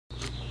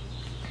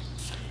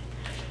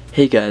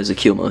Hey guys,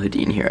 Akil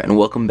Mohideen here, and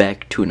welcome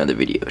back to another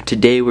video.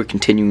 Today we're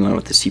continuing on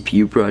with the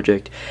CPU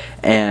project,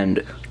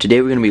 and today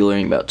we're going to be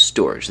learning about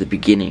storage, the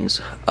beginnings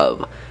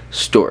of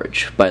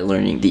storage, by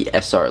learning the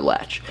SR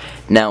latch.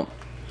 Now,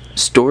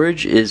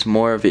 storage is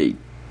more of a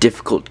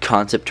difficult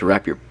concept to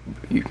wrap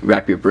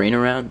your brain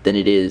around than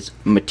it is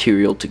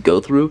material to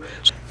go through.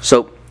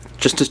 So,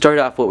 just to start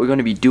off, what we're going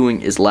to be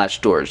doing is latch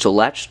storage. So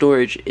latch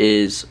storage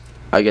is,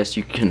 I guess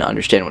you can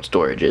understand what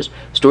storage is.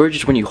 Storage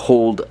is when you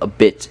hold a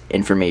bit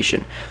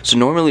information. So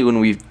normally when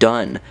we've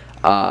done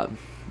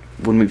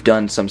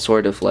some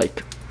sort of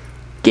like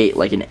gate,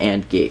 like an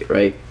AND gate,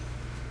 right?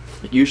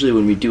 Usually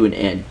when we do an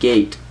AND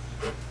gate,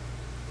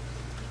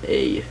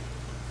 A,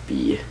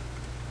 B,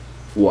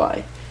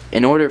 Y.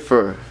 In order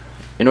for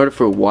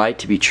Y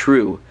to be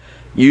true,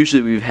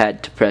 usually we've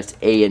had to press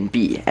A and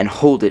B and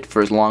hold it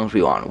for as long as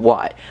we want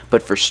Y.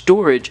 But for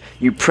storage,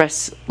 you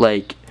press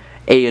like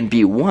A and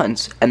B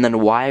once, and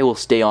then Y will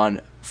stay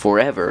on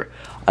forever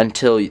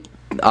until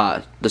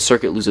the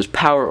circuit loses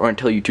power or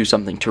until you do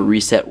something to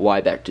reset Y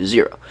back to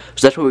 0.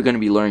 So that's what we're going to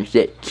be learning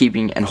today,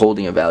 keeping and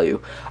holding a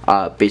value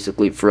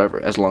basically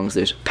forever as long as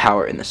there's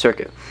power in the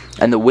circuit.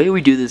 And the way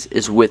we do this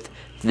is with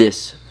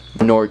this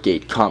NOR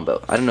gate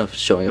combo. I don't know if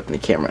it's showing up in the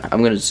camera. I'm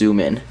going to zoom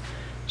in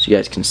so you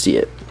guys can see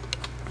it.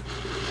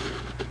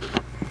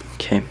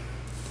 Okay.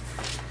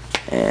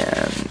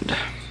 And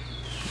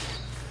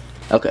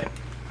okay.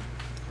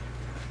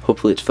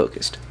 Hopefully it's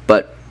focused.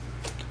 But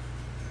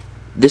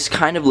this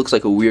kind of looks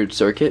like a weird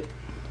circuit,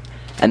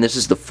 and this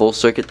is the full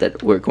circuit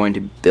that we're going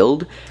to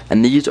build,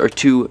 and these are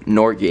two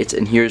NOR gates,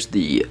 and here's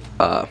the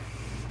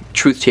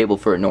truth table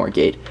for a NOR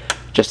gate,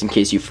 just in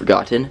case you've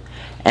forgotten.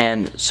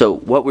 And so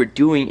what we're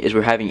doing is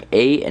we're having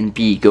A and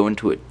B go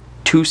into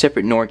two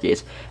separate NOR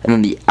gates, and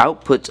then the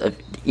outputs of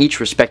each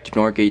respective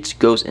NOR gates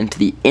goes into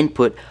the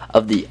input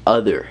of the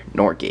other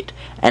NOR gate.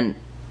 And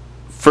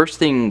first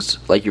things,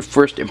 like your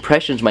first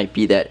impressions might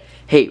be that,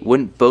 hey,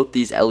 wouldn't both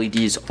these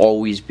LEDs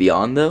always be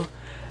on though?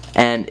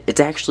 And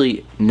it's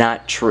actually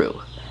not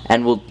true.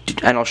 And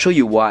I'll show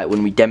you why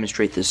when we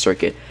demonstrate this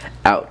circuit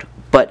out.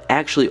 But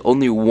actually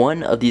only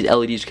one of these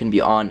LEDs can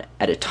be on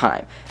at a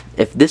time.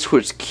 If this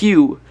was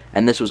Q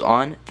and this was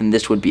on, then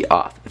this would be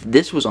off. If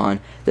this was on,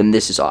 then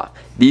this is off.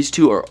 These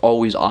two are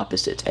always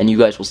opposites, and you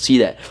guys will see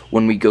that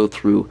when we go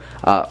through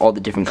all the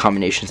different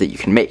combinations that you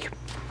can make.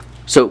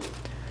 So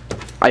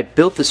I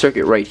built the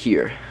circuit right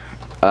here.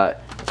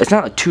 It's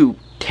not too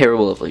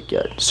terrible of like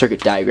a circuit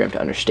diagram to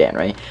understand,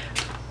 right?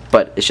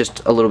 But it's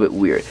just a little bit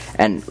weird,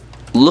 and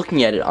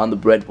looking at it on the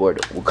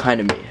breadboard will kind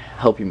of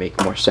help you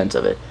make more sense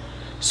of it.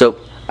 So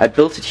I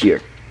built it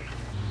here.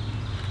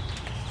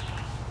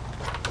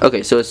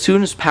 Okay, so as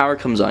soon as power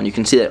comes on, you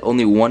can see that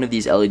only one of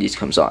these LEDs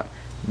comes on.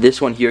 This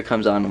one here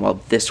comes on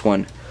while this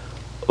one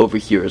over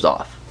here is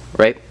off,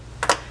 right?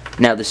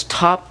 Now this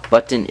top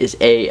button is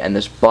A and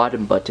this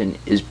bottom button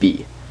is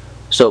B.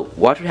 So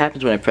watch what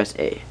happens when I press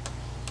A.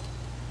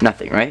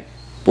 Nothing, right?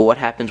 But what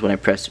happens when I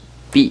press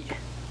B?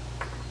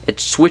 It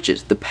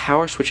switches. The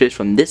power switches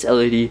from this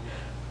LED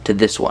to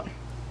this one.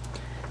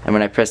 And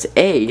when I press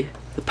A,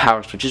 the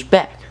power switches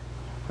back.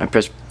 When I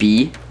press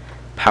B,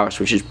 power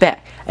switches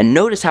back. And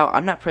notice how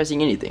I'm not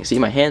pressing anything. See,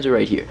 my hands are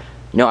right here.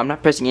 No, I'm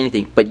not pressing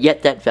anything, but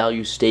yet that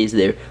value stays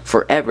there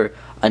forever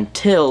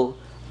until,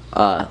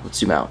 let's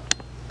zoom out.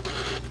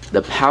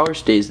 The power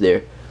stays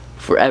there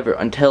forever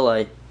until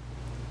I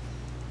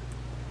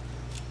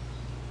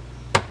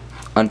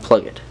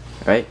unplug it,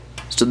 right?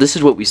 So this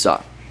is what we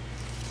saw.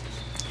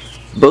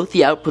 Both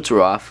the outputs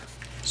were off,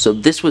 so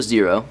this was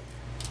 0,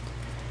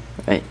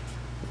 right?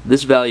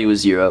 This value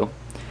was 0,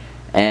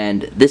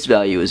 and this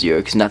value was 0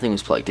 because nothing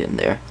was plugged in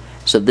there.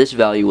 So this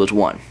value was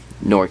 1,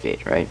 NOR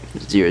gate, right?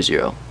 0,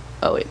 0.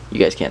 Oh wait, you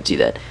guys can't see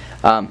that.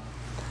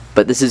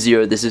 But this is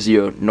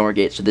 0, NOR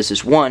gate, so this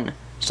is 1,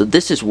 so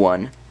this is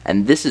 1,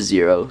 and this is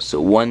 0, so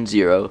 1,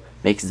 0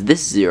 makes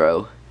this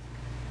 0,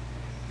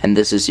 and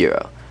this is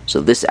 0. So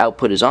this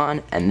output is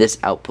on, and this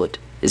output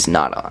is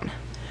not on.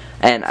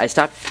 And I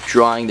stopped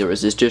drawing the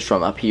resistors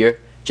from up here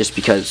just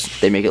because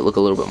they make it look a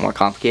little bit more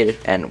complicated,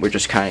 and we're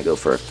just kind of go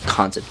for a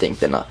concept thing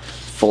than a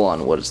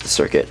full-on what is the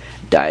circuit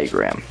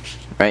diagram,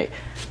 right?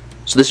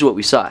 So this is what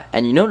we saw.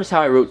 And you notice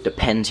how I wrote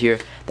depends here?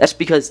 That's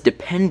because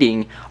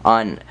depending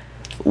on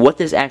what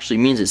this actually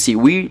means is, see,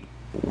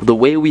 the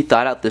way we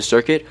thought out the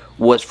circuit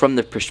was from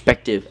the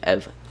perspective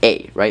of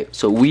A, right?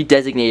 So we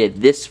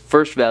designated this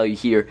first value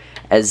here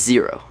as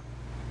 0.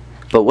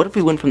 But what if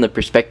we went from the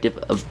perspective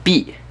of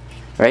B,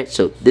 right?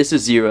 So this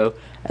is 0,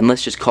 and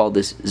let's just call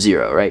this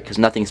 0, right? Because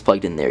nothing's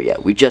plugged in there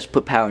yet. We just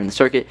put power in the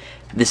circuit.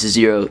 This is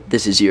 0,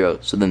 this is 0.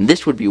 So then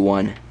this would be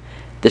 1,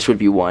 this would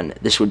be 1,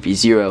 this would be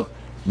 0,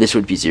 this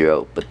would be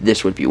 0, but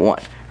this would be 1,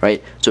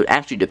 right? So it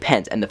actually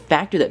depends. And the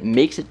factor that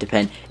makes it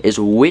depend is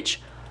which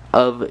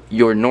of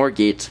your NOR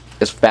gates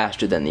is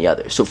faster than the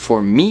other. So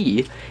for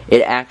me,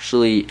 it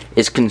actually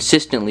is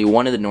consistently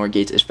one of the NOR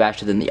gates is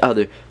faster than the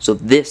other. So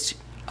this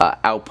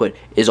output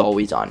is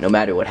always on, no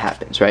matter what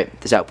happens,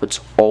 right? This output's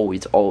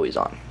always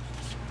on.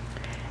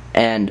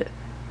 And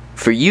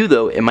for you,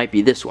 though, it might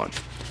be this one.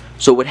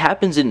 So what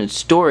happens in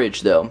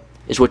storage though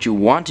is what you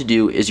want to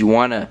do is you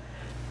want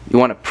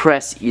to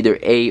press either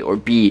A or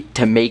B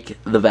to make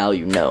the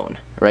value known,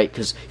 right?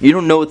 Because you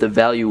don't know what the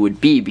value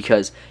would be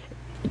because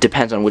it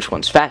depends on which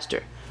one's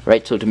faster,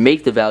 right? So to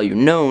make the value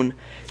known,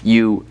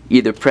 you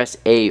either press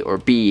A or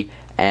B,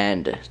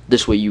 and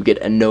this way you get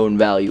a known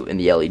value in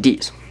the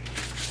LEDs.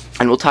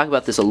 And we'll talk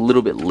about this a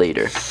little bit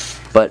later,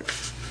 but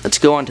let's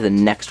go on to the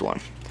next one.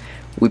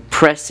 We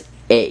press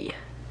A,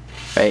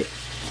 right?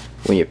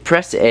 When you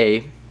press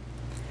A,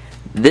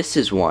 this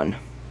is 1,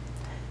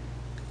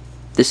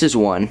 this is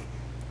 1,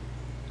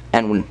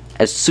 and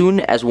as soon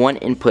as one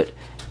input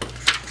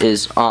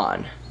is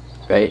on,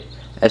 right?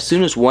 As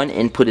soon as one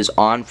input is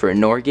on for a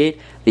NOR gate,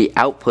 the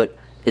output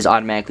is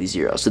automatically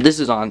 0. So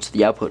this is on, so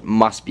the output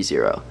must be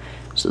 0.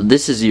 So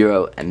this is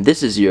 0, and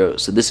this is 0,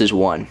 so this is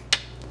 1,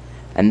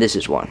 and this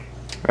is 1,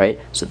 right?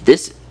 So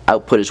this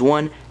output is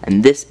 1,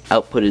 and this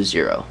output is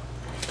 0.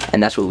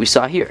 And that's what we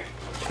saw here,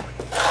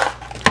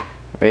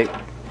 right?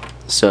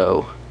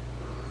 So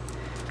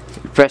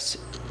we press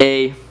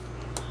A,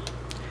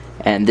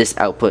 and this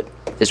output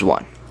is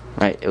 1,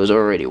 right? It was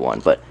already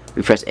 1, but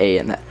we press A,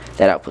 and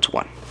that output's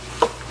 1.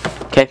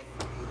 Okay?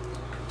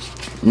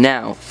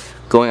 Now,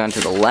 going on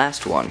to the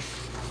last one.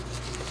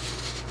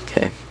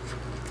 Okay.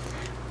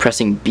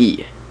 Pressing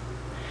B.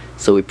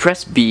 So we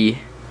press B,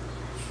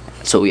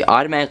 so we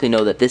automatically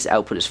know that this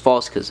output is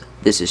false because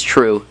this is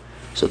true.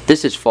 So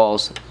this is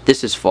false,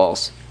 this is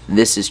false,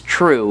 this is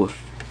true,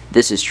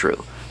 this is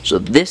true. So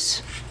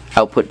this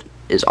output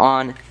is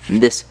on,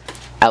 and this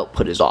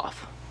output is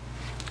off.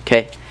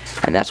 Okay?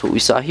 And that's what we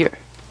saw here.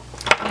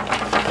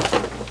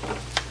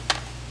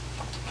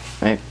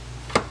 Right?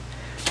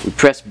 We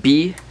press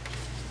B,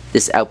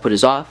 this output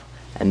is off,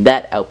 and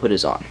that output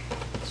is on.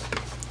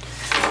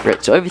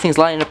 Right, so everything's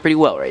lining up pretty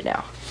well right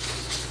now.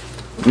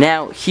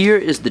 Now, here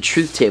is the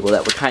truth table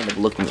that we're kind of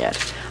looking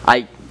at.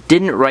 I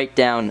didn't write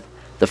down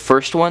the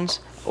first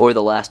ones or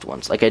the last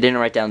ones. Like, I didn't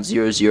write down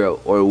 0,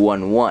 0 or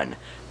 1, 1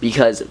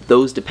 because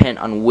those depend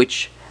on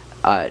which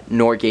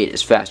NOR gate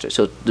is faster.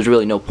 So there's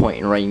really no point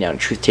in writing down a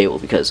truth table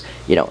because,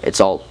 you know,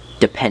 it's all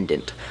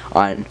dependent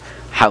on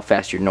how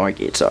fast your NOR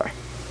gates are.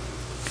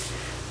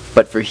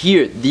 But for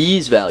here,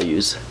 these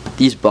values,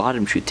 these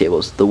bottom truth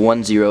tables, the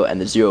 1, 0 and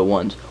the 0,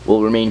 1s,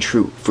 will remain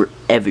true for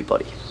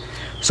everybody.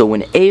 So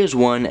when A is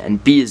 1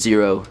 and B is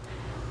 0,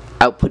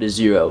 output is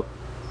 0,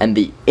 and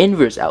the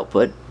inverse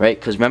output, right,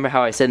 because remember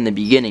how I said in the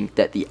beginning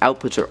that the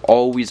outputs are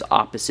always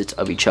opposites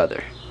of each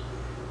other,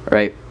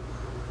 right?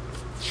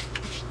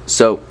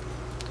 So,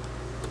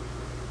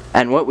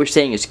 and what we're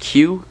saying is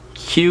Q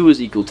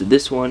is equal to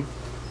this one,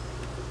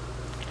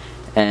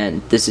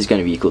 and this is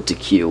going to be equal to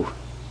Q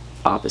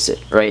opposite,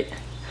 right?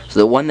 So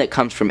the one that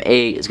comes from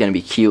A is going to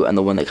be Q, and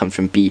the one that comes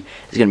from B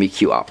is going to be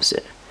Q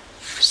opposite.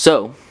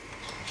 So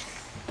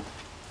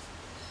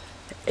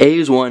A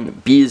is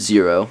 1, B is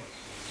 0,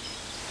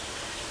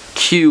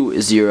 Q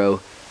is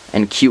 0,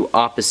 and Q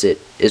opposite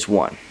is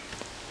 1.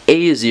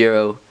 A is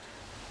 0,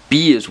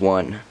 B is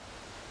 1,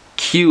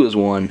 Q is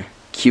 1,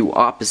 Q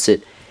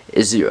opposite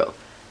is 0.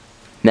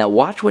 Now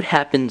watch what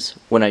happens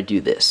when I do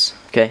this,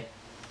 okay?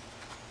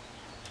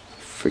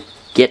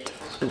 Forget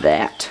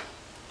that.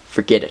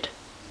 Forget it.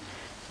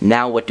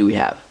 Now what do we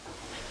have?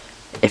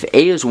 If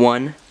A is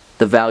 1,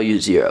 the value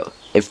is 0.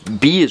 If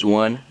B is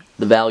 1,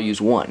 the value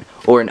is 1.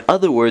 Or in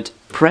other words,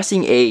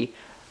 pressing A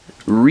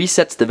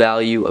resets the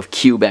value of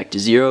Q back to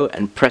 0,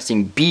 and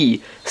pressing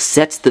B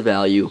sets the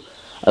value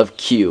of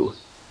Q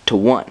to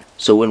 1.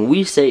 So when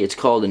we say it's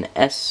called an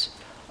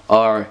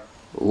SR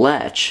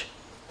latch,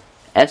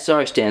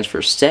 SR stands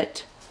for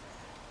set,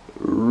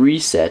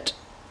 reset,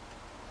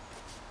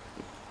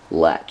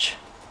 latch.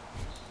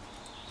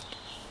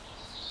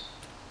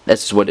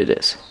 That's what it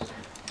is.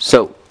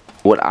 So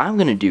what I'm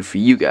going to do for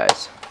you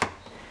guys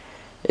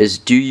is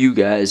do you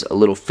guys a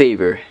little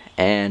favor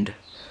and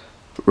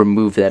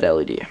remove that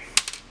LED.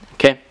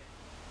 Okay?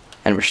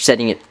 And we're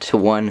setting it to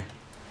 1.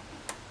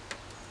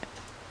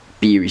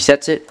 B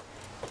resets it.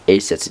 A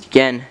sets it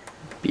again.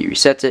 B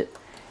resets it.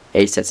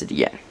 A sets it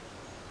again.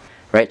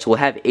 Right? So we'll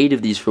have 8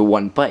 of these for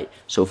 1 byte.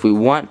 So if we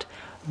want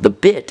the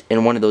bit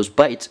in one of those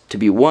bytes to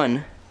be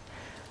 1,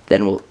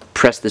 then we'll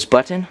press this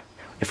button.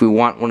 If we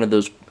want one of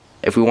those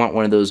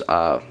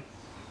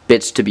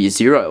bits to be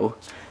 0,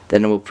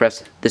 then we'll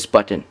press this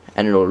button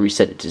and it'll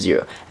reset it to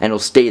 0, and it'll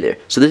stay there.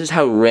 So this is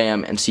how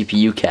RAM and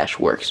CPU cache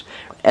works.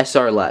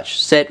 SR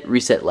latch, set,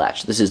 reset,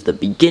 latch. This is the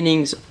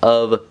beginnings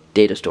of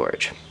data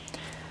storage.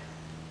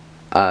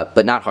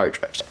 But not hard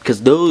drives,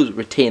 because those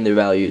retain their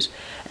values.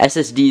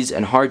 SSDs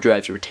and hard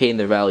drives retain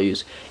their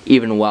values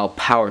even while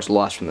power is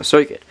lost from the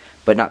circuit,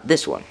 but not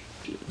this one.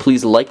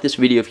 Please like this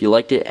video if you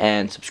liked it,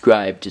 and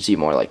subscribe to see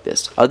more like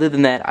this. Other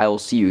than that, I will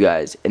see you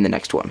guys in the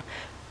next one.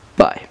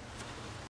 Bye.